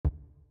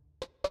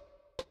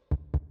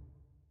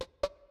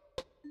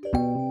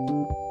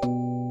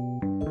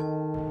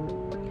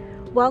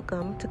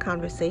Welcome to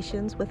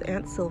Conversations with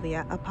Aunt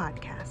Sylvia, a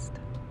podcast.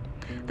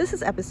 This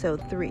is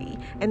episode 3,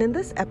 and in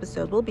this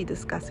episode, we'll be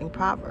discussing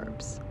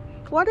proverbs.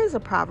 What is a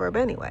proverb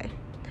anyway?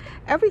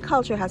 Every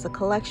culture has a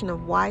collection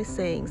of wise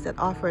sayings that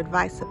offer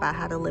advice about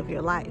how to live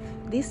your life.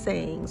 These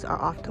sayings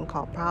are often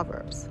called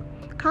proverbs.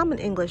 Common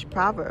English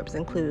proverbs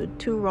include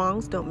two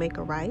wrongs don't make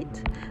a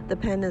right, the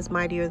pen is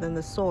mightier than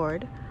the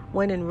sword,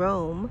 when in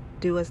Rome,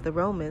 do as the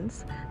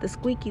Romans, the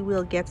squeaky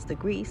wheel gets the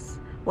grease,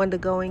 when the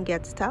going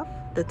gets tough,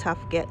 the tough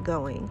get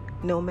going,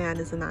 no man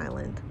is an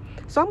island.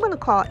 So I'm going to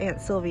call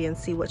Aunt Sylvia and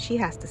see what she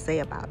has to say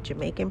about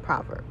Jamaican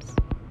proverbs.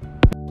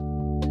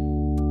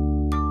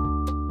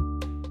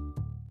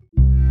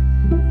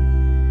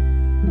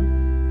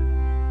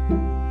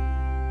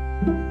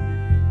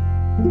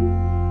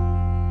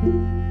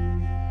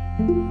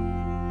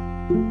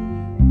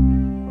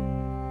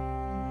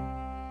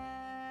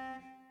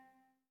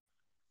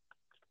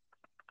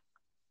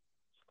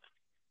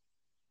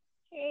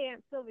 Hey,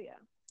 Aunt Sylvia.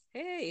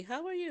 Hey,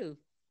 how are you?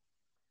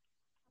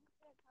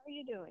 How are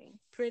you doing?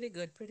 Pretty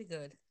good, pretty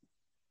good.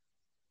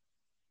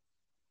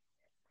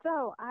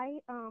 So I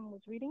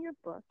was reading your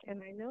book,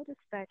 and I noticed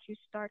that you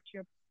start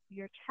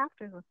your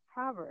chapters with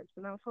proverbs,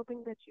 and I was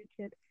hoping that you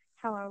could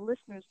tell our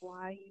listeners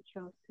why you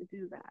chose to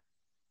do that.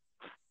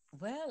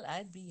 Well,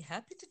 I'd be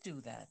happy to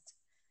do that.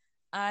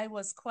 I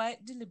was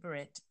quite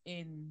deliberate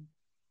in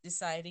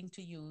deciding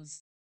to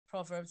use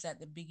Proverbs at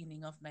the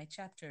beginning of my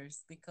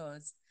chapters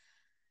because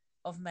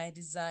of my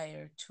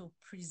desire to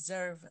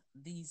preserve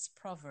these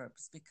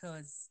Proverbs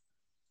because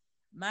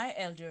my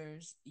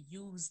elders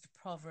used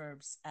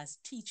Proverbs as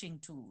teaching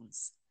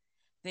tools.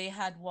 They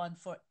had one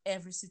for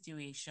every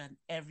situation,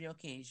 every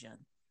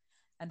occasion.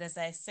 And as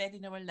I said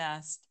in our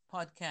last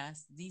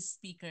podcast, these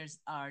speakers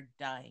are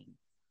dying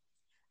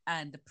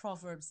and the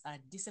proverbs are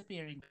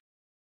disappearing.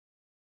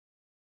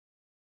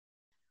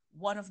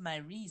 One of my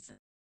reasons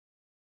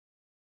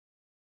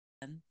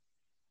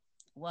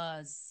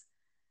was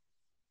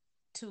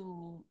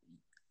to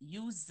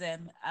use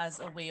them as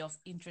a way of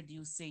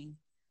introducing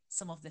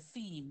some of the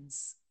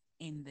themes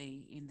in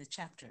the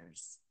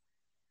chapters.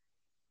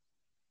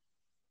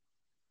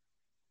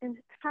 And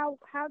how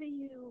do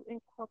you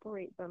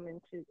incorporate them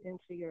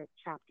into your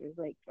chapters?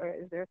 Like, or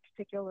is there a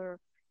particular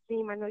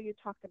theme? I know you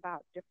talked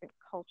about different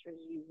cultures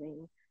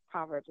using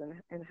proverbs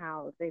and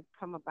how they've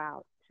come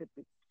about to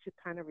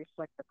kind of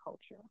reflect the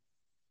culture.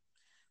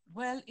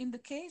 Well, in the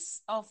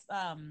case of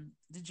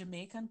the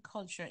Jamaican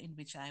culture in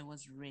which I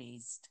was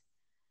raised,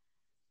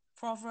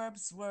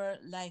 proverbs were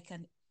like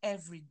an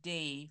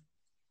everyday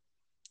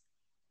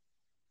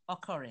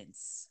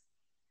occurrence,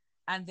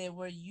 and they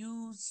were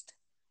used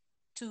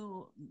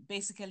to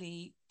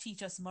basically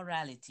teach us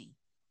morality.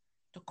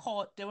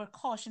 They were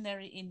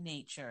cautionary in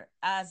nature,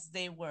 as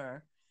they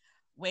were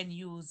when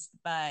used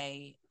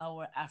by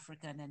our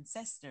African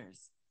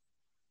ancestors.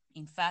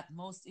 In fact,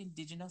 most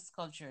indigenous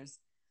cultures,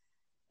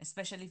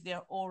 especially if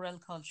they're oral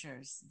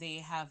cultures, they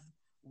have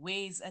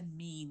ways and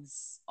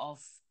means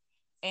of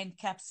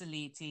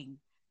encapsulating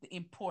the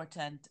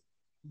important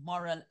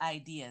moral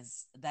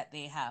ideas that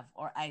they have,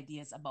 or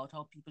ideas about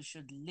how people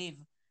should live,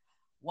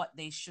 what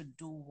they should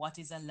do, what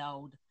is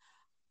allowed.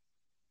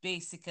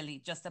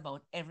 Basically, just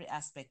about every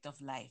aspect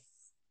of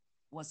life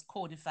was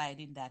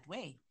codified in that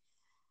way.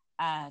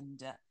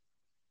 And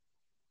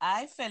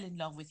I fell in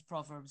love with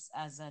Proverbs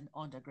as an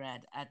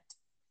undergrad at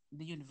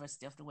the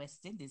University of the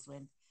West Indies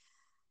when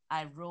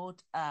I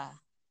wrote a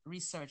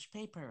research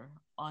paper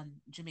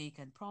on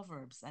Jamaican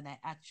proverbs, and I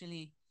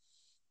actually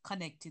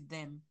connected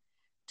them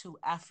to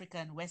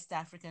African, West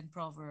African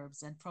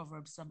proverbs and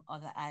proverbs from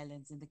other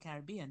islands in the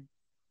Caribbean.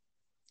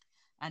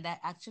 And I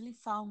actually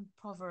found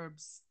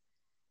proverbs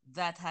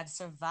that had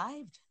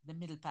survived the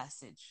Middle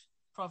Passage.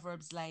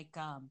 Proverbs like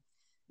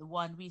the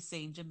one we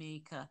say in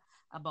Jamaica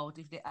about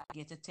if the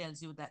alligator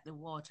tells you that the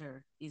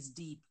water is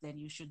deep, then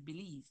you should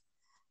believe.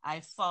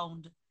 I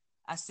found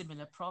a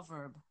similar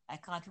proverb. I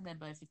can't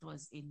remember if it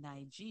was in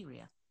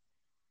Nigeria,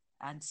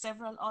 and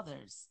several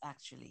others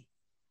actually.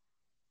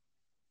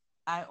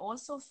 I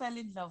also fell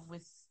in love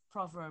with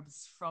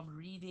proverbs from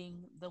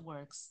reading the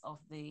works of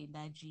the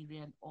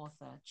Nigerian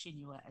author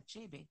Chinua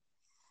Achebe.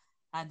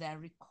 And I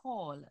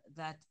recall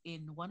that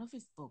in one of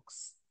his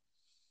books,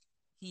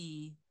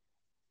 he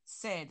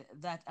said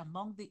that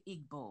among the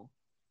Igbo,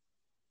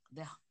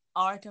 the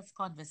art of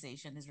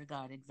conversation is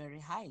regarded very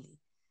highly,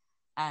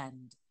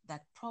 and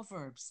that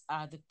proverbs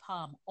are the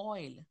palm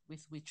oil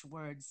with which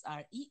words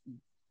are eaten.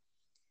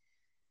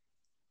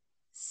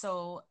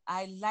 So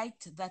I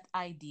liked that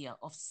idea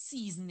of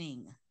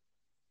seasoning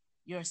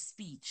your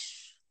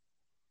speech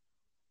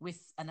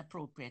with an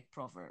appropriate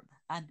proverb,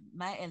 and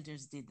my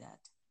elders did that.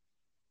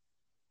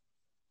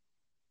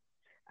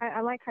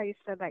 I like how you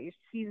said that you're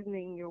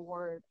seasoning your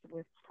words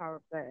with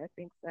proverbs. I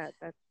think that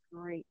that's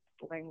great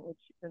language,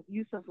 the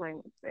use of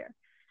language there.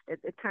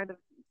 It kind of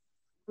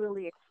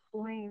really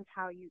explains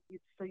how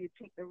so you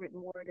take the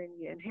written word and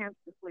you enhance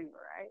the flavor,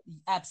 right?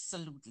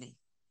 Absolutely.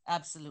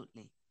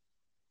 Absolutely.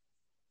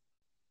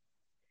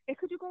 And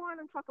could you go on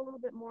and talk a little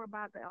bit more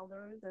about the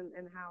elders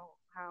and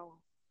how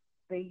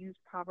they use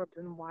proverbs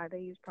and why they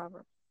use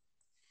proverbs?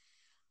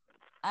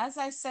 As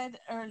I said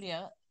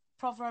earlier,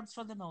 Proverbs,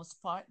 for the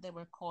most part, they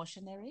were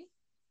cautionary,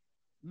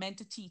 meant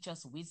to teach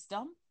us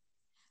wisdom.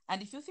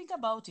 And if you think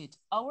about it,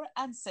 our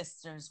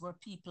ancestors were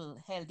people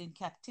held in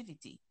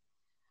captivity,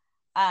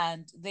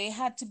 and they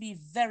had to be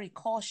very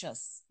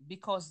cautious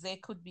because they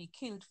could be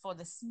killed for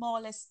the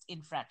smallest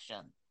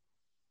infraction.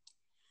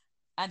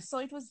 And so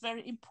it was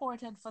very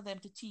important for them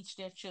to teach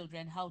their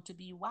children how to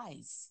be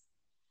wise.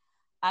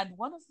 And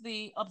one of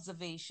the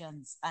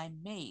observations I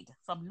made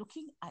from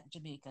looking at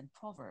Jamaican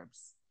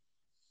proverbs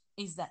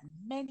is that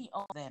many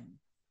of them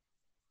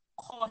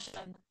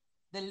caution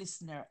the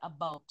listener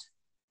about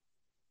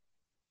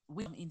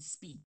wisdom in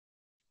speech,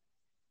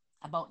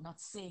 about not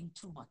saying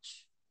too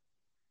much.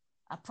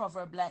 A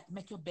proverb like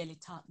make your belly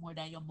talk more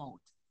than your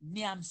mouth.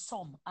 Niam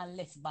some and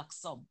left back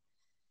some.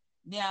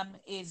 Niam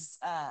is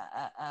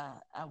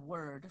a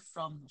word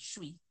from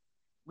Shui,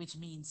 which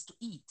means to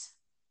eat.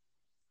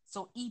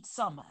 So eat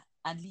some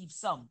and leave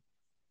some.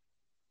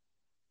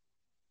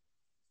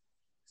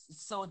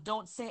 So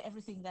don't say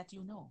everything that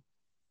you know.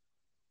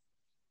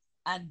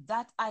 And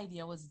that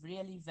idea was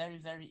really very,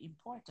 very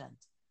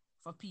important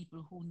for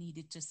people who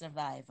needed to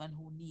survive and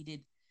who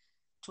needed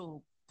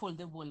to pull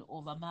the wool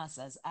over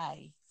massa's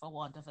eye, for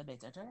want of a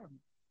better term.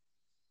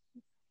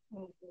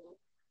 Mm-hmm.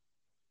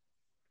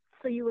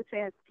 So you would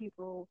say as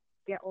people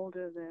get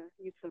older, the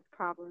use of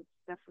proverbs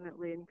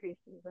definitely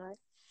increases, right?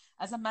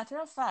 As a matter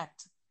of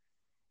fact,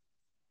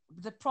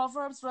 the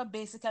proverbs were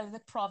basically the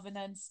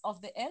provenance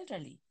of the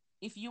elderly.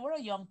 If you were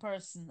a young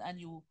person and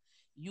you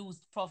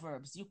used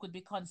proverbs, you could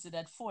be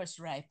considered force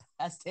ripe,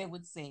 as they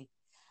would say.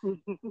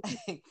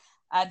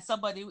 And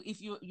somebody,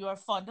 if you are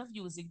fond of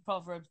using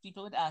proverbs,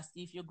 people would ask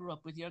you if you grew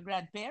up with your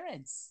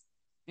grandparents,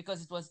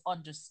 because it was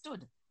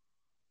understood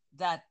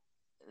that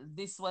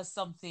this was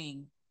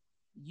something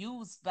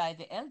used by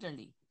the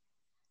elderly.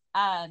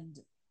 And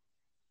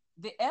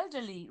the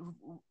elderly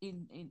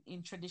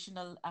in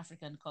traditional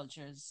African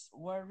cultures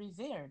were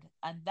revered,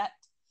 and that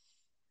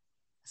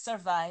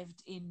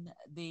survived in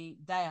the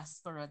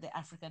diaspora, the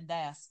African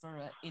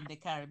diaspora in the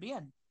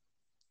Caribbean.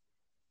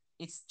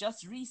 It's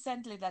just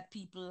recently that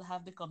people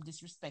have become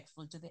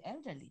disrespectful to the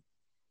elderly,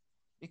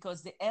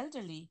 because the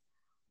elderly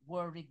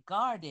were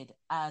regarded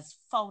as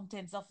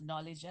fountains of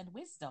knowledge and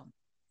wisdom.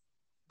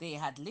 They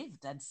had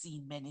lived and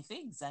seen many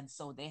things, and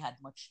so they had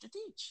much to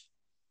teach.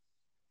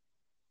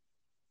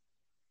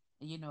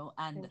 You know,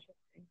 and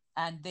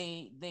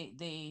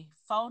they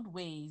found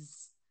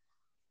ways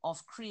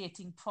of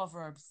creating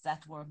proverbs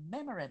that were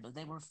memorable.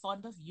 They were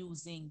fond of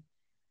using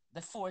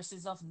the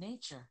forces of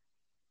nature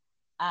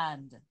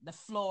and the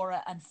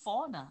flora and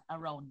fauna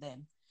around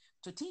them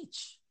to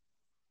teach.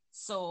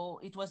 So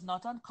it was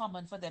not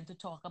uncommon for them to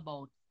talk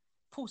about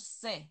puss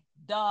say,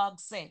 dog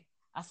say.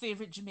 A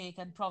favorite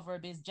Jamaican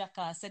proverb is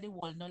Jacka said the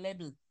wall no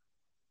level.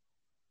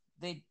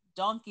 The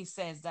donkey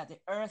says that the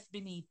earth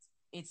beneath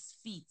its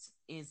feet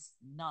is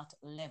not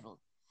level.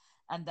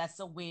 And that's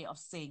a way of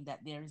saying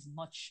that there is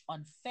much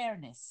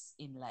unfairness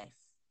in life.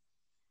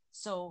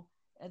 So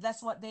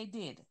that's what they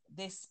did.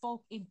 They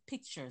spoke in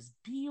pictures,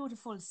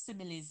 beautiful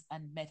similes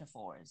and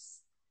metaphors.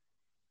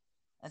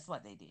 That's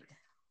what they did.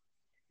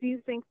 Do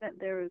you think that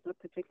there is a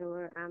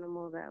particular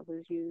animal that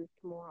was used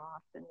more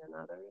often than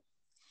others?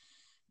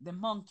 The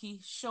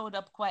monkey showed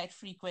up quite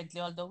frequently,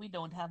 although we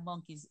don't have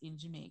monkeys in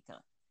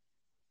Jamaica.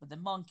 But the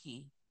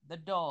monkey, the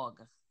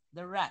dog,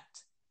 the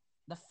rat,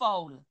 the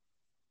fowl,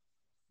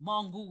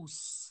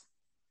 mongoose,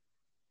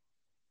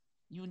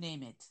 you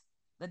name it.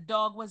 The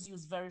dog was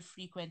used very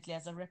frequently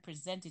as a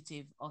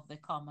representative of the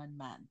common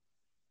man.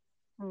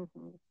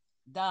 Mm-hmm.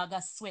 Dog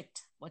a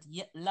sweat, but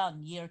yet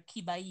long year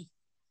kibai.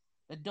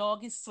 The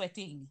dog is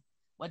sweating,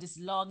 but his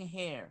long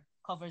hair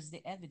covers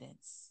the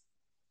evidence.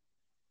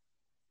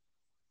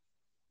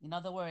 In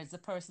other words, the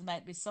person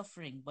might be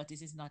suffering, but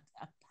it is not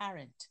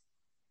apparent.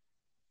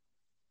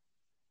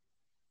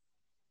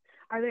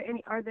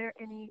 Are there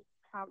any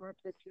proverbs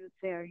that you would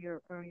say are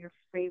your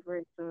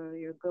favorites or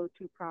your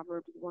go-to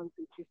proverbs, ones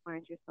that you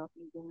find yourself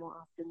using more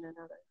often than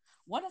others?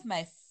 One of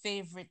my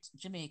favorite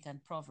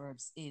Jamaican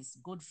proverbs is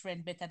good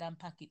friend better than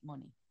pocket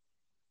money.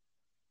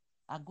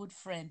 A good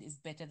friend is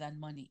better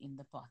than money in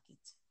the pocket.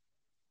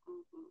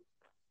 Mm-hmm.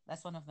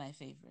 That's one of my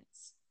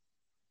favorites.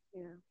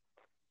 Yeah.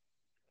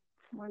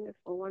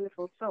 Wonderful,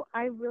 wonderful. So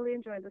I really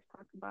enjoyed this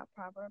talk about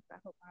Proverbs. I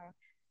hope our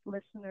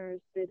listeners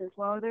did as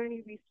well. Are there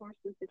any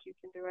resources that you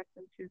can direct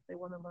them to if they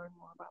want to learn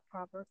more about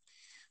Proverbs?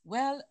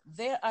 Well,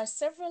 there are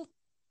several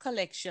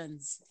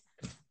collections.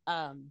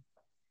 Um,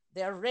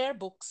 there are rare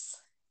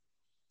books.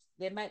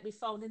 They might be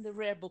found in the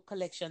rare book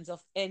collections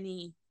of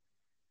any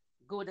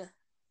good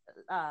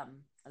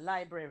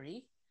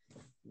library.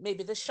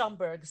 Maybe the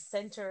Schomburg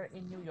Center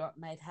in New York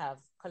might have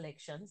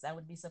collections. I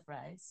would be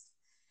surprised.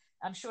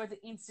 I'm sure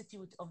the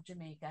Institute of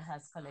Jamaica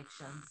has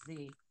collections.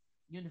 The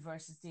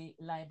University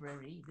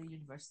Library, the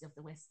University of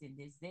the West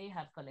Indies, they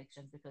have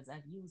collections because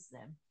I've used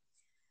them.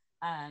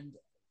 And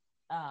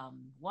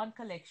one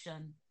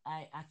collection,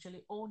 I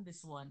actually own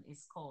this one,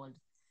 is called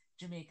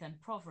Jamaican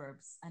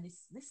proverbs, and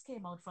this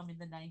came out from in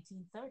the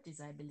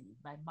 1930s, I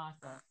believe, by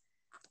Martha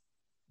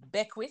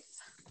Beckwith.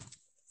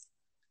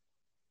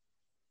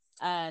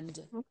 And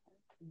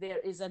there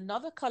is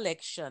another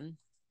collection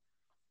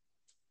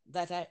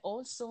that I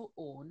also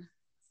own.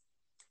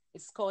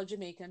 It's called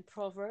Jamaican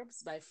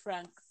Proverbs by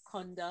Frank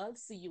Condall,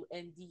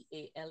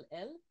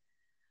 Cundall.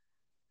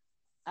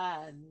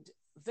 And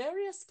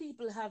various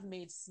people have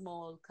made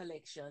small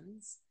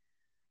collections,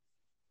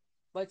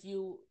 but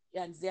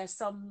and there are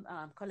some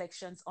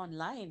collections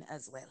online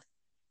as well.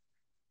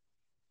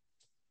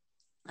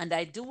 And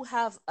I do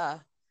have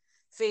a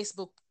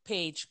Facebook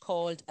page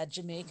called A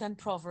Jamaican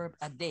Proverb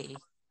a Day,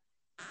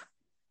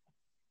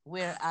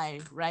 where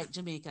I write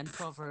Jamaican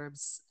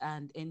proverbs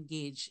and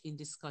engage in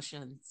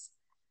discussions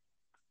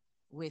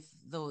with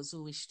those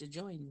who wish to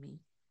join me.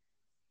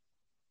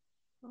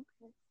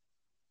 Okay.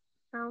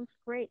 Sounds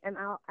great. And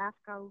I'll ask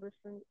our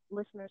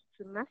listeners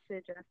to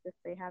message us if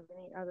they have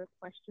any other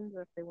questions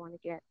or if they want to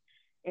get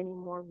any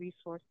more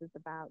resources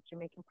about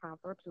Jamaican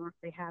proverbs or if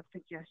they have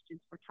suggestions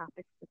for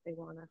topics that they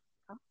want us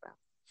to talk about.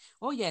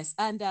 Oh, yes.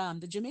 And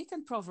the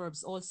Jamaican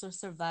proverbs also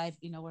survive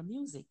in our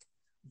music.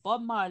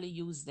 Bob Marley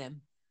used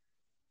them.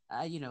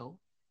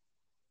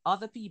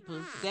 Other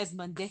people,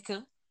 Desmond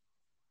Decker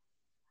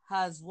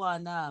has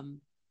one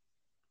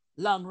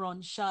long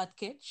run short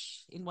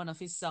catch in one of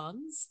his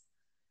songs.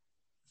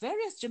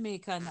 Various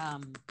Jamaican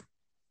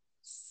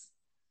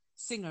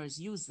singers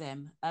use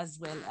them as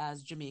well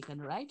as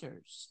Jamaican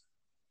writers.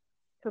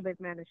 So they've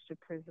managed to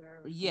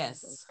preserve.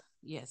 Yes,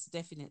 yes,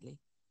 definitely.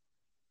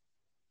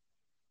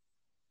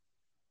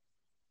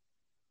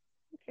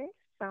 Okay,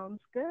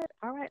 sounds good.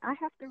 All right, I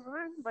have to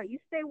run, but you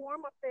stay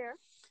warm up there.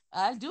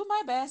 I'll do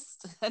my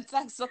best. And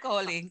thanks for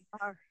calling.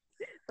 All right,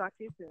 talk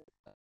to you soon.